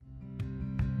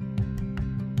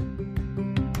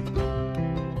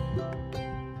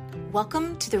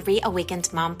Welcome to the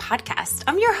Reawakened Mom podcast.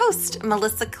 I'm your host,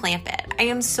 Melissa Clampett. I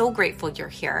am so grateful you're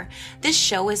here. This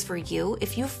show is for you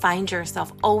if you find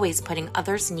yourself always putting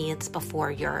others' needs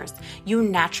before yours. You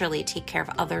naturally take care of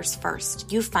others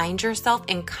first. You find yourself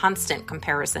in constant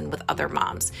comparison with other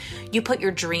moms. You put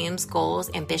your dreams,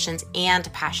 goals, ambitions, and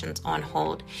passions on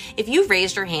hold. If you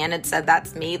raised your hand and said,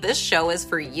 "That's me," this show is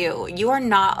for you. You are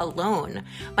not alone.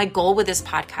 My goal with this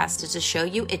podcast is to show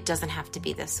you it doesn't have to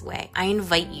be this way. I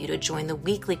invite you to join the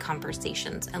weekly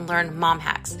conversations and learn mom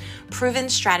hacks, proven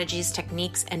strategies,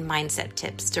 techniques, and mindset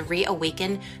tips to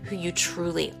reawaken who you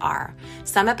truly are.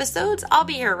 Some episodes, I'll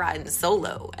be here riding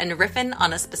solo and riffing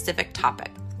on a specific topic.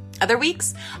 Other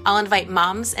weeks, I'll invite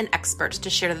moms and experts to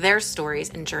share their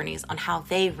stories and journeys on how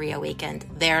they reawakened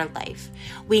their life.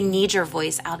 We need your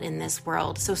voice out in this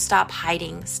world, so stop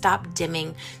hiding, stop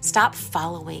dimming, stop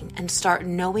following, and start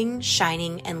knowing,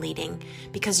 shining, and leading,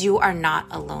 because you are not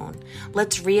alone.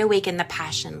 Let's reawaken the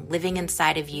passion living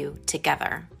inside of you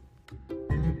together.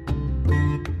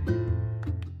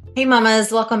 Hey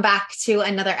mamas, welcome back to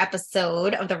another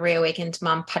episode of the Reawakened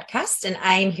Mom podcast. And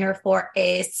I'm here for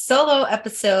a solo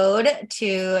episode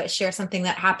to share something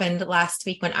that happened last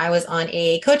week when I was on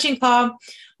a coaching call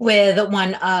with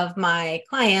one of my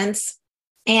clients.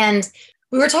 And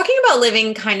we were talking about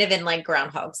living kind of in like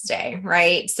Ground Hogs day,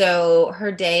 right? So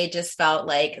her day just felt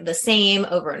like the same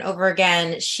over and over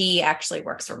again. She actually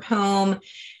works from home.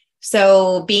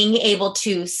 So being able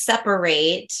to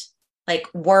separate like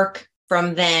work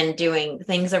from then doing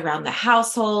things around the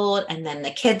household and then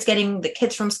getting the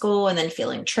kids from school and then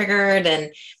feeling triggered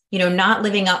and, not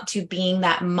living up to being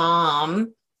that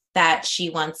mom that she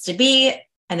wants to be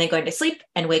and then going to sleep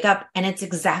and wake up. And it's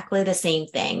exactly the same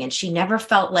thing. And she never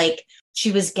felt like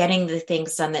she was getting the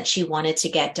things done that she wanted to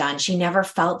get done. She never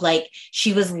felt like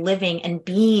she was living and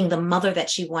being the mother that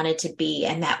she wanted to be.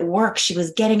 And that work, she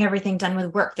was getting everything done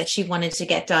with work that she wanted to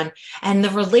get done. And the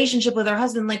relationship with her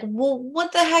husband, like, well,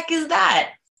 what the heck is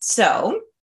that? So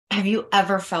have you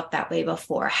ever felt that way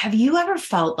before? Have you ever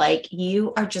felt like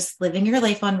you are just living your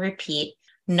life on repeat?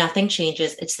 Nothing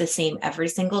changes. It's the same every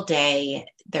single day.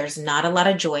 There's not a lot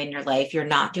of joy in your life. You're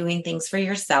not doing things for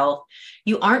yourself.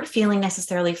 You aren't feeling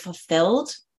necessarily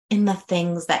fulfilled in the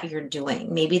things that you're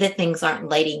doing. Maybe the things aren't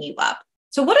lighting you up.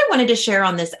 So what I wanted to share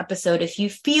on this episode, if you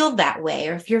feel that way,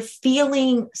 or if you're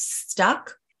feeling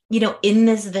stuck, in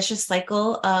this vicious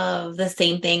cycle of the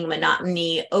same thing,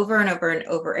 monotony over and over and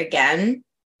over again,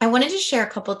 I wanted to share a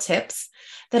couple tips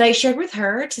that I shared with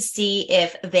her to see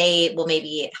if they will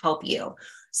maybe help you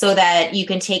so that you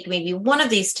can take maybe one of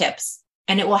these tips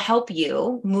and it will help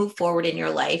you move forward in your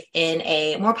life in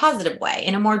a more positive way,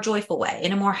 in a more joyful way,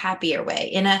 in a more happier way,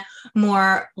 in a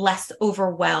more less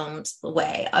overwhelmed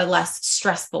way, a less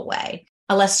stressful way,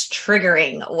 a less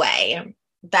triggering way.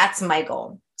 That's my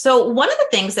goal. So one of the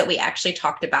things that we actually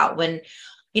talked about when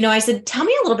I said, tell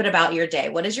me a little bit about your day.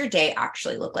 What does your day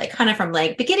actually look like? Kind of from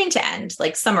like beginning to end,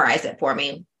 like summarize it for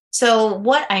me. So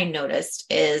what I noticed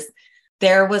is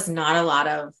there was not a lot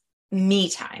of me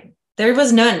time. There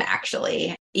was none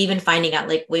actually, even finding out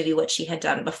like maybe what she had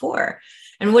done before.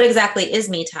 And what exactly is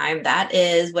me time? That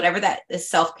is whatever that is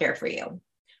self-care for you,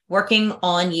 working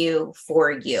on you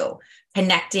for you,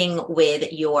 connecting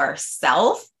with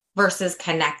yourself versus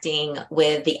connecting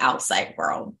with the outside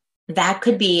world. That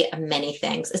could be many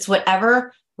things. It's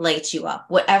whatever lights you up,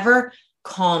 whatever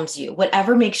calms you,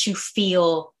 whatever makes you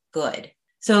feel good.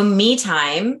 So me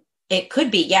time, it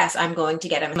could be, yes, I'm going to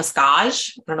get a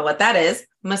massage. I don't know what that is.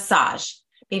 Massage.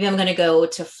 Maybe I'm going to go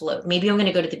to float. Maybe I'm going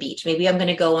to go to the beach. Maybe I'm going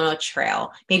to go on a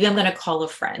trail. Maybe I'm going to call a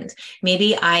friend.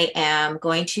 Maybe I am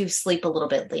going to sleep a little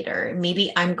bit later.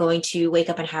 Maybe I'm going to wake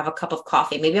up and have a cup of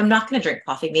coffee. Maybe I'm not going to drink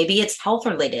coffee. Maybe it's health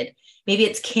related. Maybe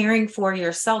it's caring for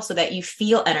yourself so that you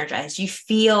feel energized, you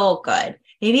feel good.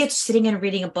 Maybe it's sitting and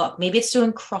reading a book. Maybe it's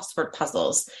doing crossword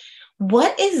puzzles.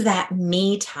 What is that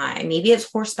me time? Maybe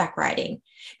it's horseback riding.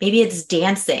 Maybe it's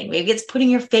dancing. Maybe it's putting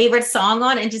your favorite song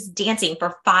on and just dancing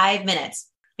for 5 minutes.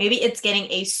 Maybe it's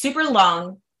getting a super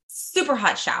long, super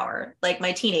hot shower like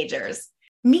my teenagers.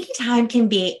 Me time can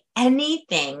be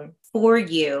anything for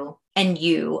you and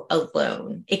you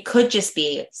alone. It could just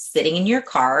be sitting in your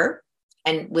car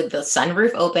and with the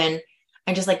sunroof open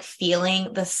and just like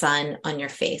feeling the sun on your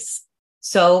face.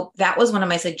 So that was one of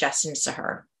my suggestions to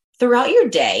her. Throughout your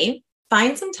day,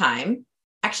 find some time.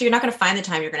 Actually, you're not going to find the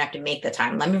time. You're going to have to make the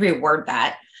time. Let me reword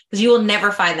that, because you will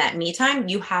never find that me time.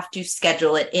 You have to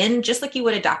schedule it in just like you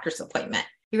would a doctor's appointment.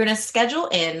 You're going to schedule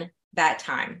in that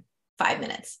time, 5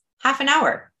 minutes, half an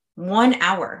hour, 1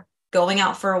 hour, going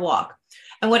out for a walk.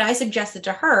 And what I suggested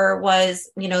to her was,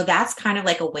 that's kind of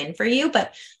like a win for you,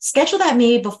 but schedule that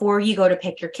maybe before you go to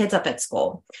pick your kids up at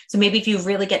school. So maybe if you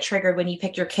really get triggered when you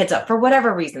pick your kids up for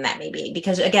whatever reason that may be,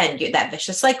 because again, that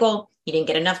vicious cycle, you didn't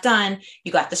get enough done,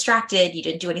 you got distracted, you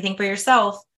didn't do anything for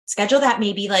yourself, schedule that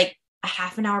maybe like a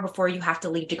half an hour before you have to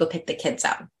leave to go pick the kids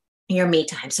up, your me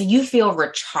time. So you feel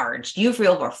recharged, you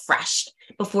feel refreshed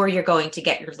before you're going to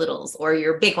get your littles or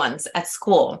your big ones at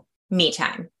school. Me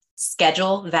time.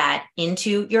 Schedule that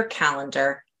into your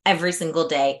calendar every single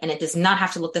day. And it does not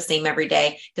have to look the same every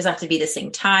day. It doesn't have to be the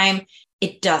same time.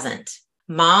 It doesn't.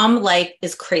 Mom life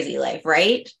is crazy life,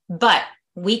 right? But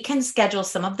we can schedule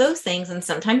some of those things, and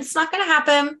sometimes it's not going to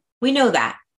happen. We know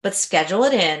that, but schedule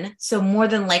it in. So more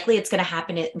than likely it's going to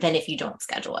happen than if you don't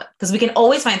schedule it, because we can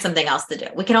always find something else to do.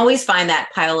 We can always find that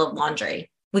pile of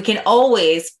laundry. We can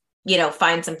always,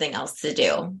 find something else to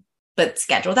do, but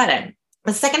schedule that in.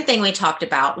 The second thing we talked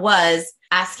about was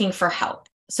asking for help.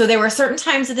 So there were certain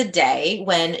times of the day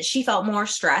when she felt more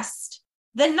stressed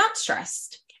than not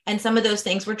stressed. And some of those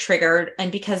things were triggered.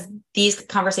 And because these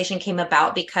conversation came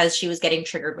about because she was getting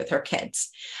triggered with her kids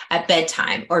at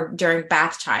bedtime or during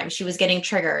bath time, she was getting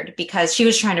triggered because she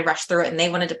was trying to rush through it and they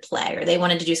wanted to play or they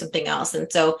wanted to do something else.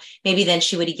 And so maybe then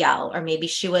she would yell, or maybe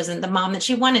she wasn't the mom that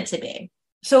she wanted to be.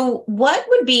 So what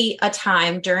would be a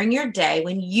time during your day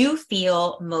when you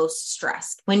feel most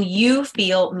stressed, when you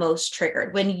feel most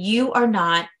triggered, when you are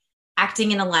not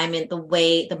acting in alignment the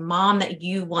way the mom that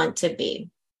you want to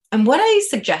be? And what I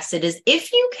suggested is,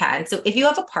 if you can, so if you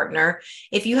have a partner,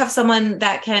 if you have someone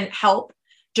that can help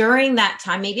during that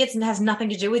time, maybe it has nothing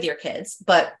to do with your kids,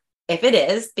 but if it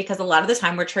is, because a lot of the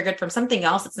time we're triggered from something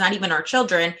else, it's not even our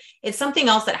children, it's something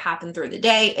else that happened through the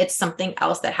day. It's something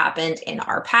else that happened in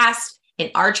our past,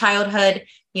 in our childhood.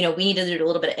 We need to do a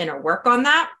little bit of inner work on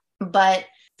that, but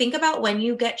think about when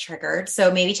you get triggered.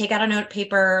 So maybe take out a note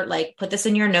paper, like put this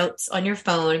in your notes on your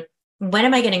phone. When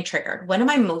am I getting triggered? When am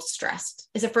I most stressed?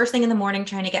 Is it first thing in the morning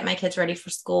trying to get my kids ready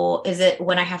for school? Is it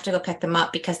when I have to go pick them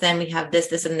up because then we have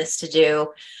this, and this to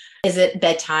do? Is it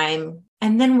bedtime?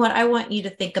 And then what I want you to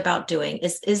think about doing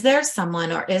is there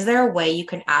someone, or is there a way you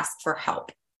can ask for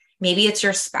help? Maybe it's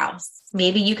your spouse.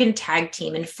 Maybe you can tag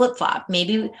team and flip flop.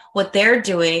 Maybe what they're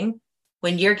doing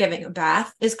when you're giving a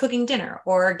bath is cooking dinner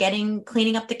or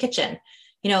cleaning up the kitchen.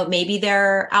 Maybe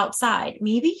they're outside.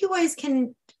 Maybe you guys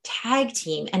can tag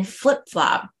team and flip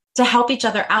flop to help each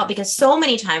other out, because so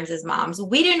many times as moms,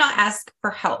 we do not ask for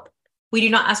help. We do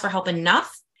not ask for help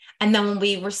enough. And then when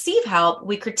we receive help,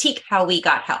 we critique how we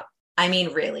got help. I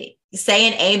mean, really, say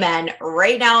an amen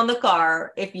right now in the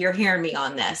car if you're hearing me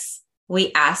on this.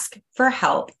 We ask for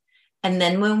help. And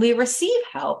then when we receive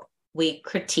help, we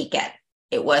critique it.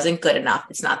 It wasn't good enough.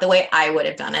 It's not the way I would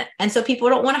have done it. And so people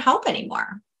don't want to help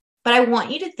anymore. But I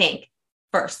want you to think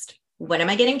first, when am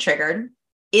I getting triggered?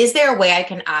 Is there a way I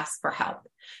can ask for help?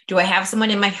 Do I have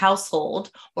someone in my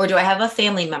household, or do I have a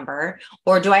family member,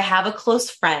 or do I have a close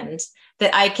friend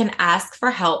that I can ask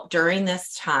for help during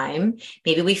this time?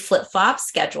 Maybe we flip-flop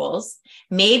schedules.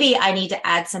 Maybe I need to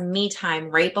add some me time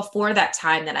right before that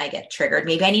time that I get triggered.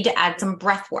 Maybe I need to add some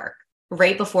breath work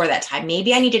right before that time.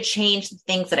 Maybe I need to change the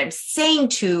things that I'm saying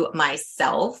to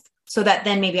myself so that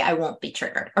then maybe I won't be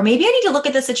triggered. Or maybe I need to look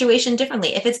at the situation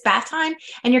differently. If it's bath time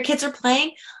and your kids are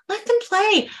playing, let them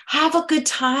play. Have a good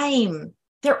time.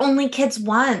 They're only kids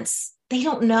once. They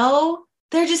don't know.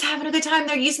 They're just having a good time.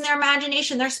 They're using their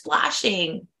imagination. They're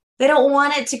splashing. They don't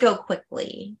want it to go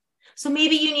quickly. So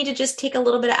maybe you need to just take a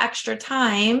little bit of extra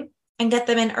time and get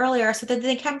them in earlier so that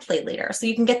they can play later. So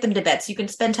you can get them to bed. So you can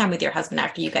spend time with your husband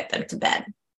after you get them to bed.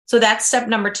 So that's step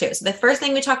number 2. So the first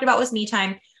thing we talked about was me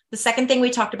time. The second thing we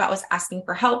talked about was asking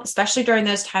for help, especially during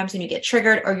those times when you get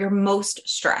triggered or you're most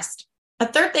stressed. The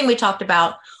third thing we talked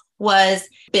about was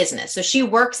business. So she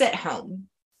works at home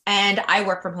and I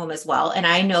work from home as well. And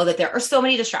I know that there are so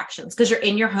many distractions because you're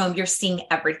in your home, you're seeing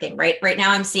everything, right? Right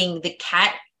now I'm seeing the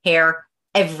cat hair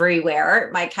everywhere.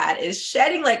 My cat is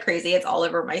shedding like crazy. It's all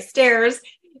over my stairs.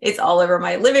 It's all over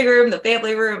my living room, the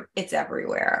family room. It's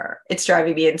everywhere. It's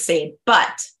driving me insane.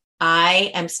 But I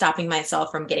am stopping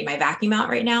myself from getting my vacuum out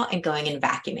right now and going and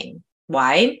vacuuming.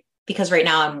 Why? Because right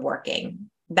now I'm working.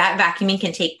 That vacuuming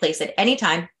can take place at any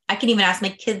time. I can even ask my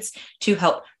kids to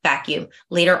help vacuum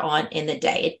later on in the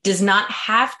day. It does not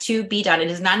have to be done. It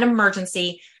is not an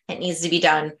emergency. It needs to be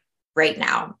done right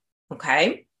now.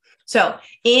 Okay. So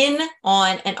in,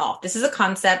 on, and off. This is a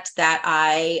concept that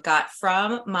I got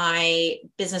from my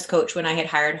business coach when I had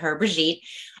hired her, Brigitte,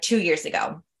 2 years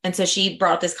ago. And so she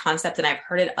brought up this concept and I've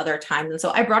heard it other times. And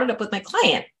so I brought it up with my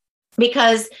client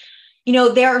because,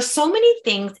 there are so many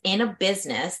things in a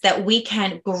business that we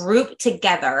can group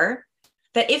together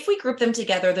that if we group them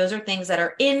together, those are things that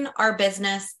are in our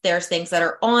business. There's things that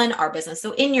are on our business.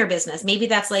 So in your business, maybe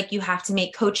that's like you have to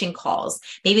make coaching calls.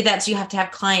 Maybe that's you have to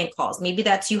have client calls. Maybe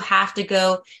that's you have to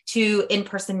go to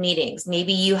in-person meetings.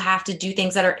 Maybe you have to do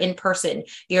things that are in person.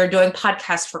 You're doing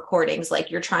podcast recordings, like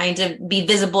you're trying to be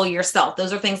visible yourself.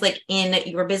 Those are things like in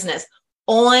your business.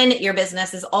 On your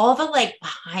business is all the like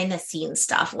behind the scenes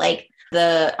stuff, like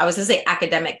I was going to say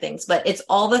academic things, but it's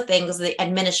all the things, the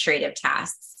administrative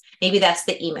tasks. Maybe that's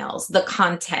the emails, the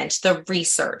content, the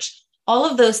research, all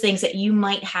of those things that you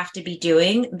might have to be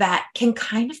doing that can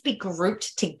kind of be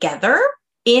grouped together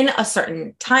in a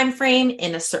certain time frame,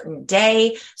 in a certain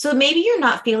day. So maybe you're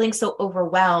not feeling so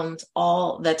overwhelmed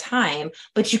all the time,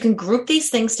 but you can group these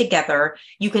things together.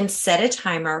 You can set a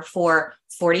timer for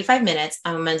 45 minutes.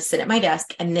 I'm going to sit at my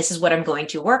desk and this is what I'm going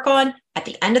to work on. At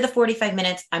the end of the 45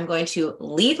 minutes, I'm going to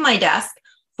leave my desk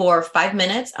for 5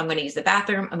 minutes. I'm going to use the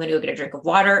bathroom. I'm going to go get a drink of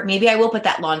water. Maybe I will put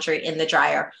that laundry in the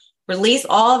dryer, release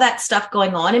all that stuff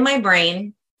going on in my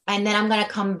brain. And then I'm going to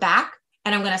come back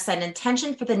and I'm going to set an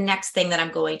intention for the next thing that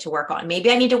I'm going to work on.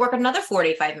 Maybe I need to work another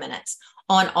 45 minutes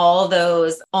on all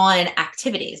those on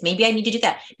activities. Maybe I need to do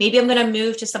that. Maybe I'm going to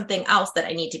move to something else that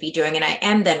I need to be doing. And I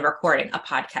am then recording a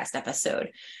podcast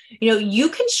episode. You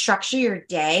can structure your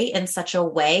day in such a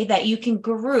way that you can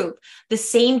group the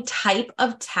same type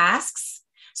of tasks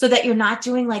so that you're not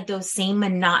doing like those same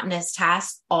monotonous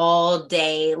tasks all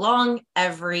day long,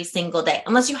 every single day,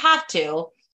 unless you have to.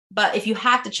 But if you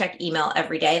have to check email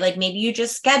every day, like maybe you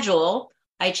just schedule,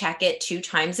 I check it 2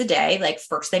 times a day, like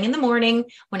first thing in the morning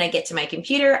when I get to my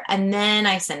computer, and then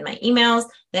I send my emails.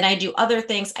 Then I do other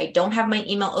things. I don't have my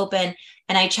email open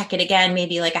and I check it again,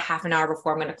 maybe like a half an hour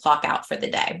before I'm going to clock out for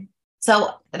the day.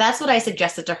 So that's what I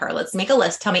suggested to her. Let's make a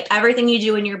list. Tell me everything you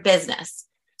do in your business.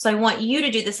 So I want you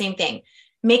to do the same thing.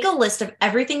 Make a list of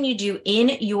everything you do in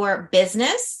your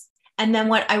business. And then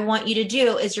what I want you to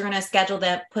do is you're going to schedule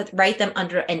them, write them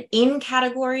under an in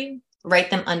category, write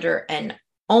them under an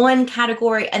on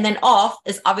category, and then off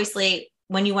is obviously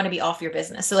when you want to be off your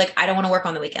business. So like, I don't want to work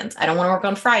on the weekends. I don't want to work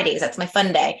on Fridays. That's my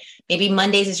fun day. Maybe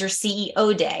Mondays is your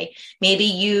CEO day. Maybe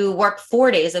you work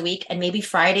 4 days a week and maybe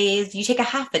Fridays you take a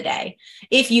half a day.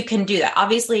 If you can do that.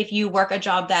 Obviously, if you work a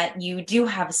job that you do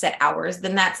have set hours,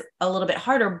 then that's a little bit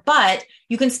harder, but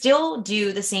you can still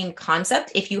do the same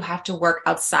concept if you have to work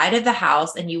outside of the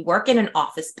house and you work in an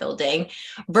office building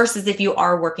versus if you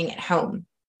are working at home.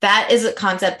 That is a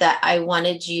concept that I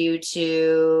wanted you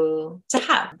to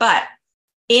have, but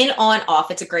in, on,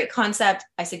 off, it's a great concept.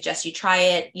 I suggest you try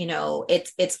it.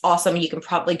 It's awesome. You can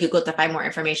probably Google it to find more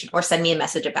information or send me a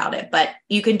message about it. But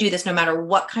you can do this no matter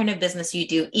what kind of business you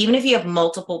do, even if you have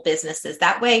multiple businesses.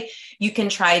 That way you can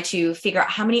try to figure out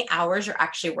how many hours you're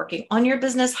actually working on your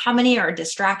business, how many are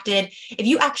distracted. If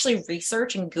you actually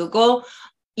research and Google,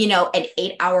 an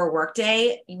 8-hour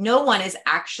workday, no one is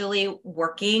actually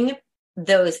working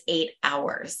those 8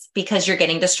 hours because you're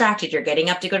getting distracted. You're getting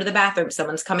up to go to the bathroom.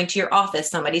 Someone's coming to your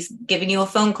office. Somebody's giving you a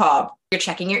phone call. You're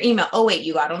checking your email. Oh, wait,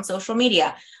 you got on social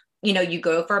media. You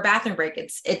go for a bathroom break.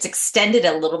 It's extended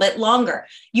a little bit longer.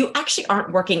 You actually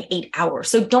aren't working 8 hours.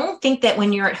 So don't think that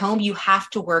when you're at home, you have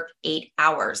to work 8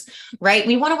 hours, right?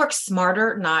 We want to work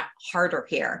smarter, not harder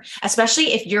here,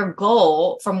 especially if your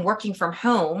goal from working from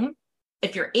home,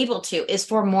 if you're able to, is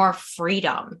for more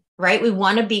freedom, right? We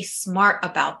want to be smart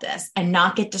about this and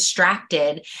not get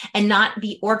distracted and not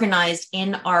be organized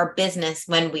in our business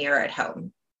when we are at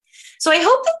home. So I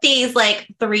hope that these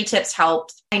 3 tips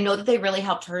helped. I know that they really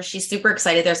helped her. She's super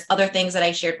excited. There's other things that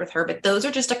I shared with her, but those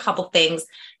are just a couple things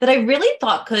that I really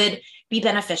thought could be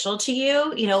beneficial to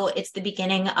you. It's the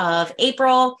beginning of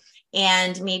April.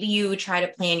 And maybe you try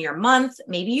to plan your month.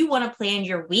 Maybe you want to plan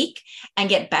your week and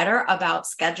get better about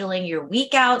scheduling your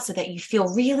week out so that you feel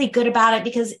really good about it,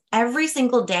 because every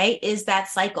single day is that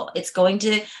cycle. It's going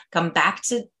to come back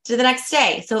to the next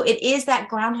day. So it is that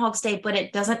Ground Hogs day, but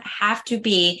it doesn't have to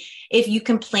be. If you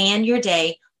can plan your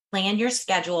day, plan your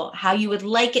schedule, how you would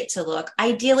like it to look.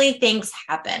 Ideally, things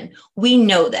happen. We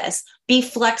know this. Be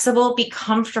flexible, be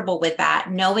comfortable with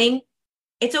that, knowing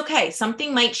it's okay.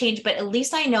 Something might change, but at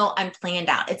least I know I'm planned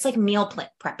out. It's like meal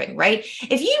prepping, right?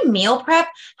 If you meal prep,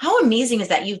 how amazing is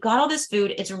that? You've got all this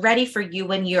food. It's ready for you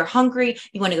when you're hungry.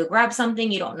 You want to go grab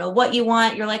something. You don't know what you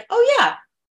want. You're like, oh yeah,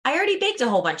 I already baked a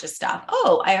whole bunch of stuff.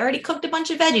 Oh, I already cooked a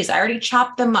bunch of veggies. I already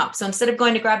chopped them up. So instead of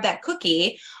going to grab that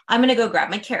cookie, I'm going to go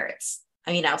grab my carrots.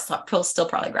 I mean, I'll still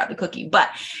probably grab the cookie, but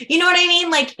you know what I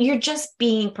mean? Like, you're just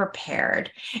being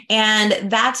prepared. And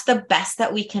that's the best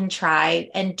that we can try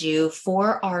and do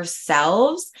for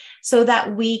ourselves so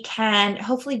that we can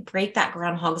hopefully break that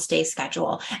Ground Hogs Day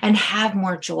schedule and have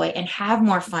more joy and have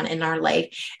more fun in our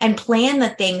life and plan the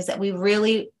things that we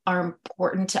really are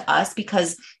important to us,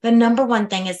 because the number one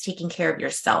thing is taking care of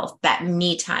yourself, that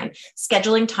me time,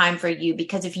 scheduling time for you.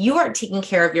 Because if you aren't taking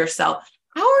care of yourself,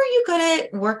 how are you going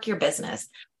to work your business?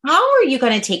 How are you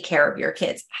going to take care of your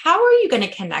kids? How are you going to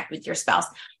connect with your spouse?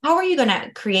 How are you going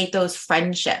to create those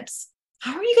friendships?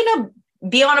 How are you going to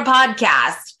be on a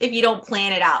podcast if you don't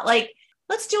plan it out? Like,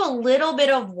 let's do a little bit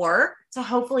of work to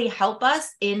hopefully help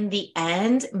us in the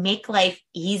end, make life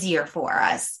easier for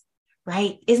us,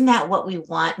 right? Isn't that what we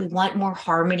want? We want more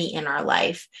harmony in our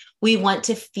life. We want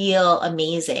to feel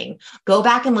amazing. Go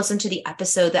back and listen to the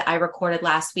episode that I recorded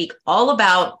last week, all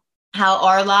about how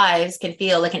our lives can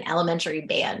feel like an elementary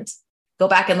band. Go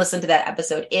back and listen to that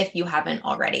episode if you haven't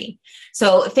already.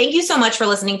 So thank you so much for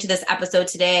listening to this episode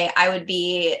today. I would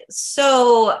be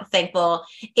so thankful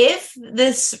if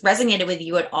this resonated with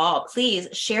you at all. Please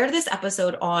share this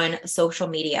episode on social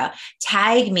media.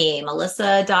 Tag me,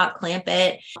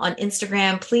 melissa.clampett on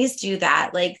Instagram. Please do that.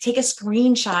 Like, take a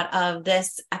screenshot of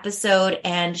this episode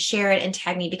and share it and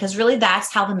tag me, because really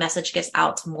that's how the message gets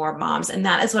out to more moms. And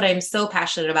that is what I'm so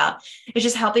passionate about, is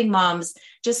just helping moms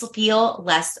just feel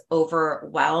less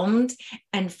overwhelmed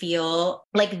and feel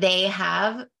like they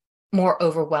have more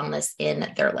overwhelmness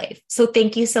in their life. So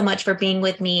thank you so much for being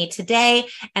with me today,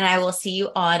 and I will see you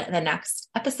on the next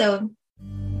episode.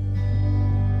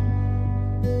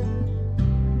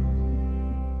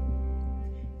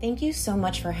 Thank you so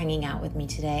much for hanging out with me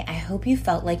today. I hope you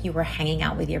felt like you were hanging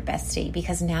out with your bestie,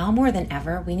 because now more than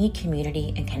ever, we need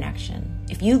community and connection.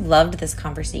 If you loved this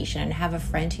conversation and have a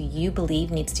friend who you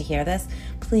believe needs to hear this,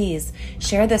 please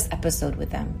share this episode with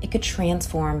them. It could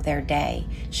transform their day.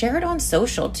 Share it on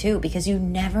social too, because you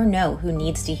never know who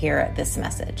needs to hear this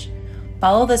message.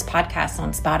 Follow this podcast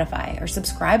on Spotify or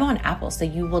subscribe on Apple so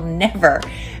you will never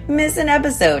miss an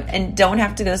episode and don't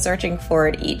have to go searching for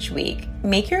it each week.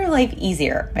 Make your life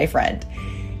easier, my friend.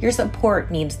 Your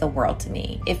support means the world to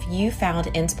me. If you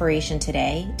found inspiration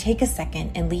today, take a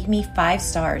second and leave me 5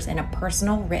 stars and a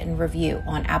personal written review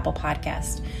on Apple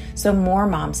Podcast so more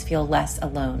moms feel less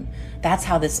alone. That's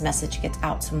how this message gets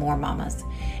out to more mamas.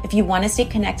 If you want to stay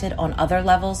connected on other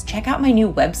levels, check out my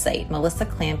new website,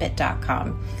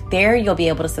 melissaclampett.com. There you'll be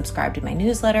able to subscribe to my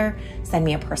newsletter, send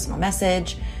me a personal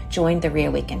message, join the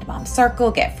Reawakened Mom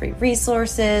Circle, get free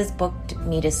resources, book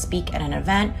me to speak at an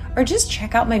event, or just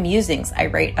check out my musings I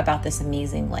write about this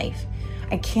amazing life.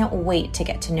 I can't wait to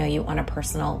get to know you on a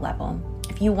personal level.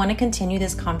 If you want to continue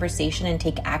this conversation and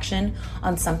take action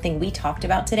on something we talked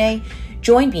about today,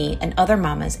 join me and other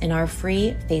mamas in our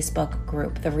free Facebook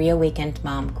group, the Reawakened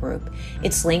Mom Group.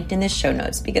 It's linked in the show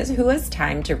notes, because who has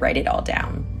time to write it all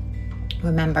down?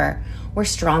 Remember, we're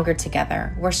stronger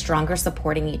together. We're stronger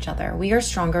supporting each other. We are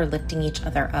stronger lifting each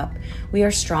other up. We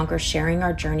are stronger sharing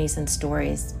our journeys and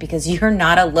stories, because you're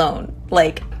not alone,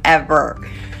 like, ever.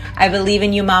 I believe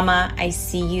in you, mama. I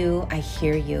see you. I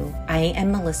hear you. I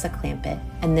am Melissa Clampett,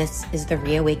 and this is the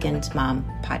Reawakened Mom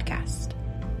Podcast.